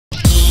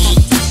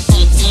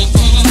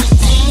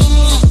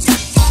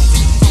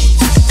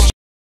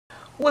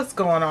What's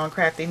going on,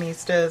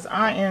 Craftinistas?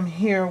 I am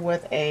here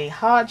with a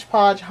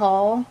hodgepodge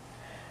haul.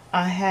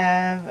 I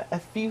have a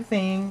few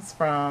things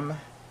from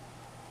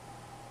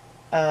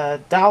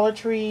Dollar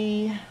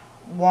Tree,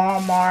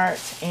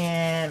 Walmart,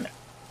 and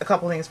a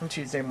couple things from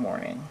Tuesday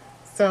Morning.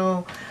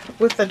 So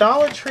with the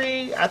Dollar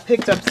Tree, I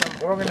picked up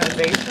some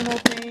organizational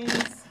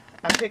things.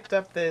 I picked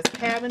up this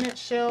cabinet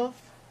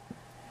shelf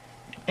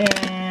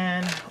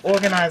and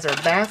organizer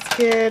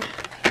basket.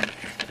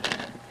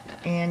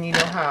 And you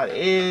know how it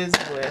is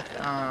with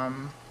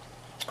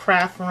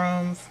craft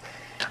rooms.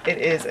 It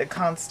is a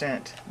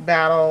constant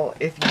battle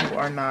if you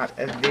are not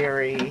a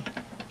very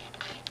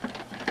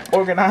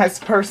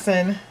organized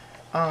person.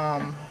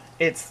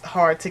 It's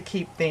hard to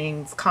keep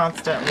things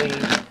constantly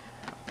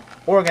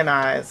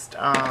organized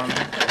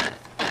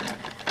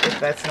if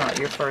that's not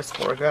your first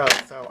forego.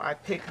 So I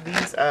picked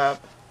these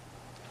up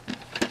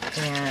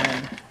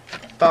and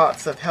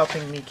thoughts of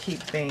helping me keep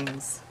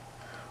things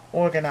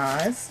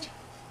organized.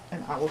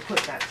 And I will put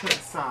that to the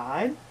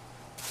side.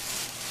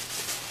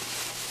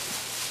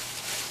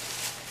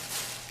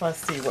 Let's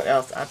see what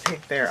else I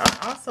picked there.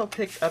 I also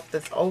picked up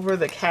this over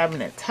the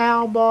cabinet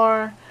towel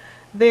bar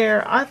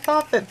there. I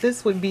thought that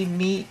this would be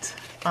neat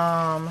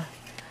to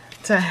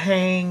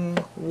hang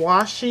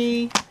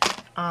washi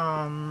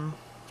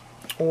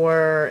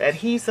or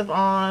adhesive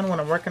on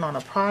when I'm working on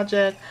a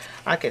project.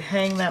 I could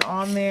hang that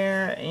on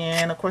there,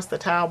 and of course the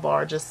towel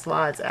bar just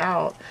slides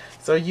out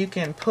so you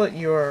can put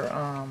your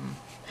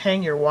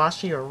hang your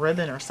washi or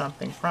ribbon or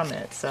something from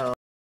it. So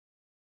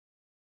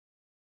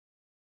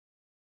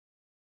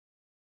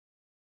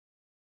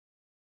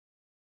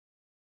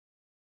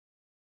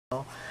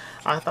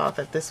I thought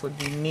that this would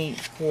be neat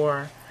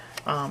for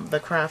the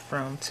craft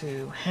room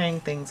to hang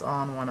things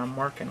on when I'm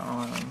working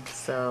on them.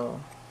 So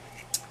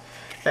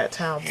that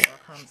towel bar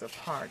comes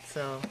apart,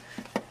 so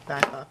I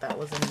thought that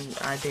was a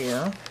neat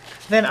idea.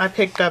 Then I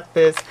picked up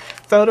this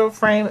photo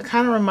frame. It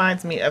kind of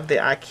reminds me of the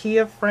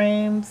IKEA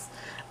frames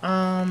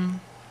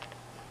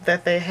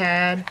that they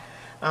had,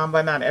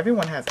 but not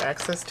everyone has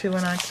access to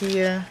an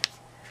IKEA,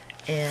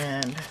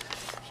 and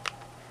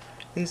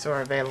these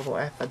are available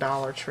at the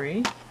Dollar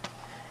Tree,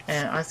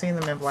 and I've seen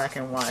them in black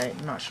and white.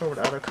 I'm not sure what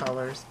other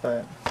colors,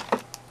 but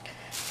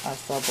I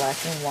saw black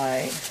and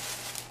white.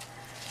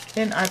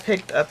 Then I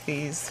picked up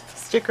these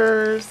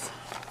stickers.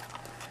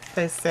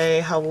 They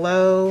say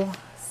hello,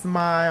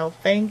 smile,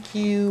 thank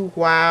you,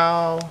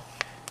 wow,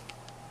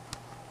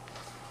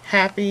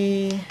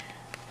 happy,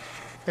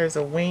 there's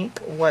a wink,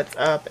 what's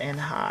up, and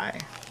hi.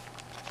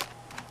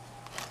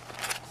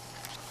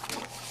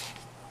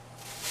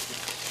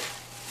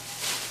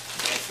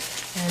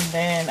 And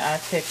then I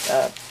picked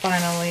up,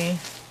 finally,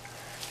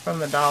 from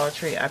the Dollar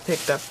Tree, I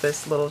picked up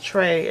this little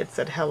tray. It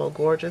said hello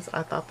gorgeous.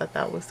 I thought that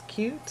that was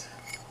cute.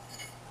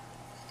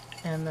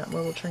 And that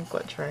little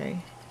trinket tray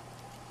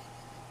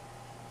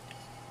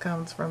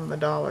comes from the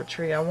Dollar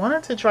Tree. I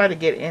wanted to try to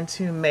get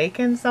into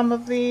making some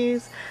of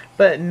these,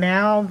 but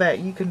now that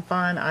you can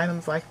find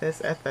items like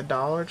this at the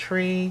Dollar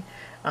Tree,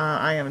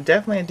 I am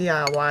definitely a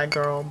DIY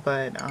girl,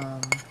 but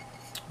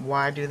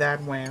why do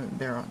that when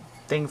there are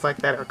things like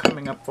that are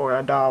coming up for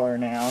 $1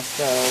 now?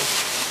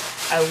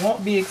 So I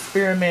won't be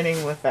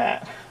experimenting with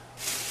that.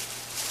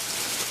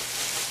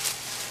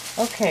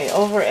 Okay,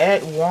 over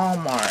at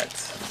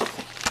Walmart.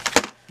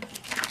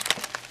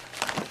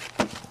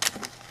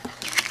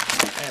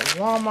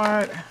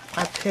 Walmart,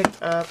 I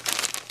picked up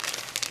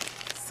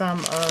some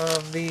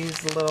of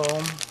these little,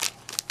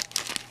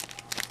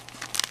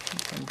 you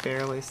can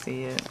barely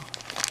see it,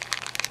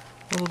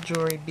 little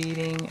jewelry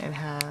beading. It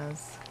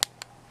has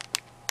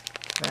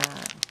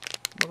that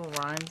little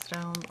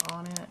rhinestones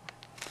on it,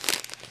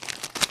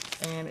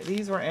 and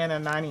these were in a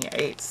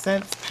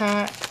 98-cent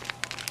pack,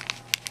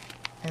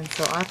 and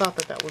so I thought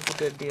that that was a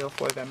good deal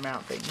for the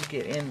amount that you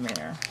get in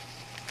there.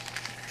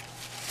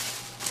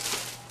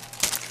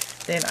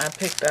 Then I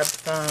picked up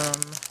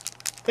some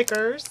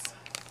stickers.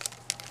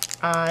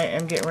 I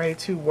am getting ready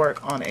to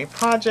work on a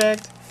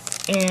project,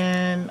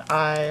 and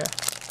I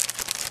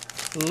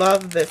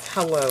love this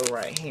hello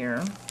right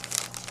here.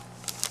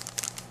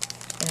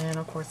 And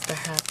of course the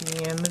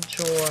happy and the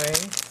joy.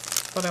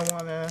 But I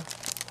wanted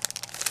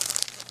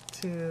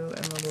to,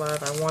 and the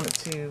love, I wanted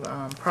to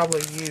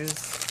probably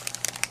use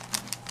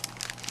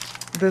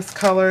this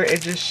color.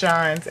 It just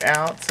shines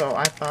out, so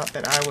I thought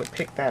that I would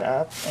pick that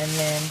up. And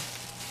then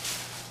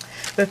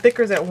the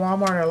thickers at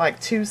Walmart are like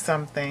 $2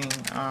 something,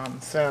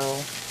 so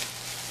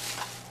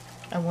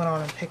I went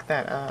on and picked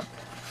that up.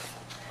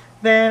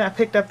 Then I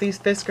picked up these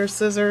Fiskars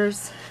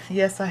scissors.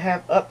 Yes, I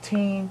have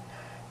upteen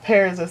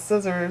pairs of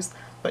scissors,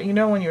 but you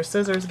know when your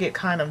scissors get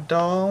kind of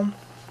dull,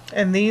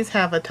 and these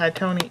have a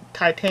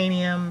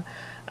titanium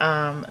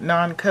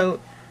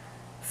non-coat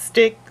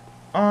stick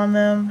on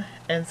them,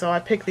 and so I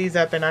picked these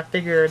up, and I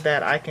figured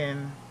that I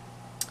can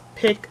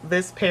pick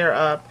this pair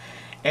up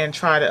and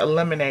try to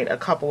eliminate a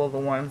couple of the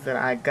ones that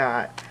I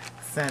got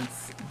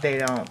since they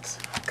don't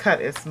cut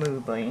as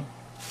smoothly.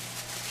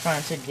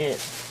 Trying to get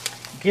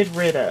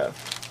rid of.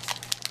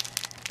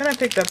 Then I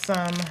picked up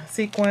some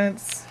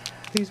sequins.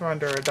 These were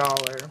under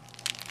 $1.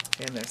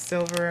 and they're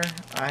silver.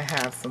 I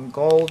have some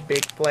gold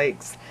big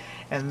flakes,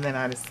 and then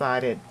I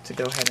decided to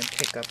go ahead and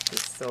pick up the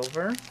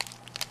silver.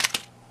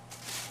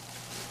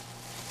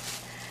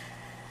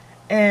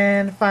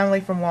 And finally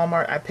from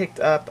Walmart, I picked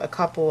up a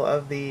couple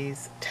of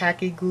these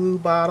tacky glue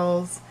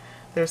bottles.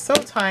 They're so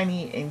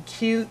tiny and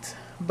cute,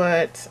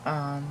 but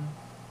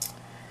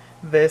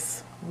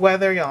this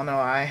weather, y'all know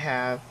I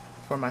have,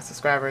 for my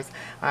subscribers,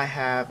 I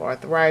have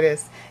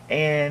arthritis,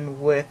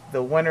 and with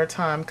the winter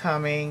time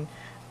coming,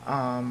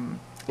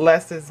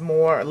 less is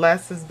more,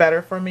 less is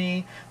better for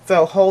me.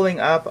 So holding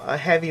up a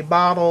heavy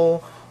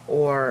bottle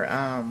or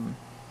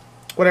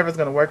whatever's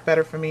going to work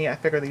better for me, I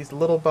figure these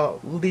little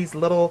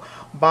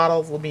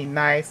bottles will be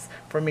nice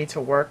for me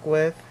to work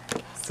with.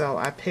 So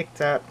I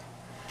picked up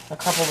a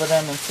couple of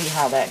them and see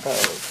how that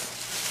goes.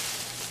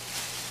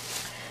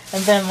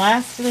 And then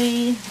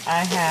lastly,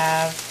 I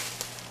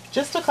have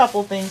just a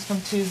couple things from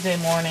Tuesday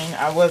morning.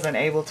 I wasn't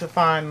able to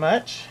find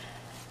much.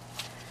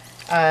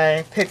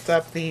 I picked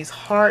up these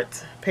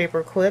heart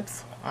paper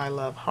clips. I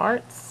love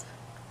hearts.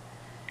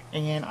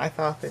 And I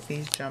thought that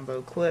these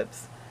jumbo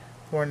clips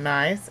were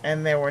nice.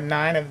 And there were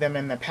 9 of them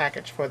in the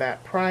package for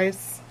that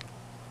price.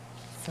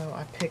 So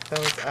I picked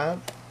those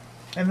up.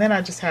 And then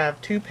I just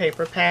have 2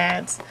 paper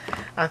pads.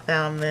 I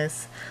found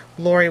this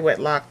Lori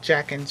Whitlock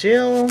Jack and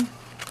Jill,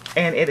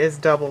 and it is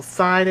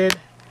double-sided,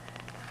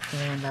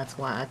 and that's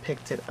why I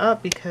picked it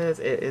up, because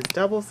it is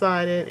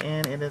double-sided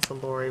and it is a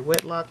Lori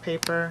Whitlock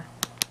paper.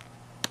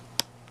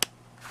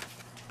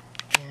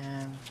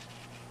 And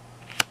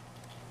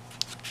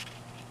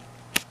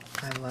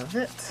I love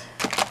it.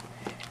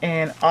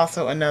 And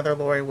also another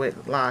Lori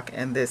Whitlock,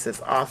 and this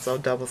is also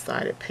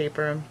double-sided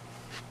paper.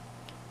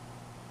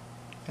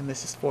 And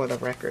this is for the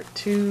record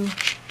too.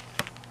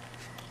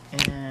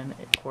 And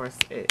of course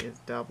it is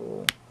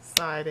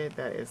double-sided.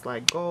 That is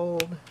like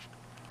gold.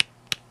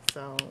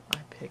 So I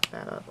picked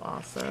that up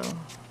also.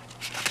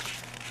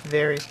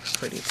 Very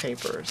pretty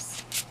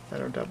papers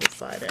that are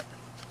double-sided.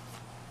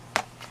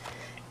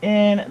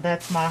 And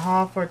that's my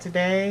haul for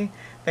today.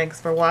 Thanks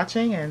for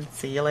watching, and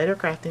see you later,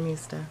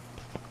 Craftinista.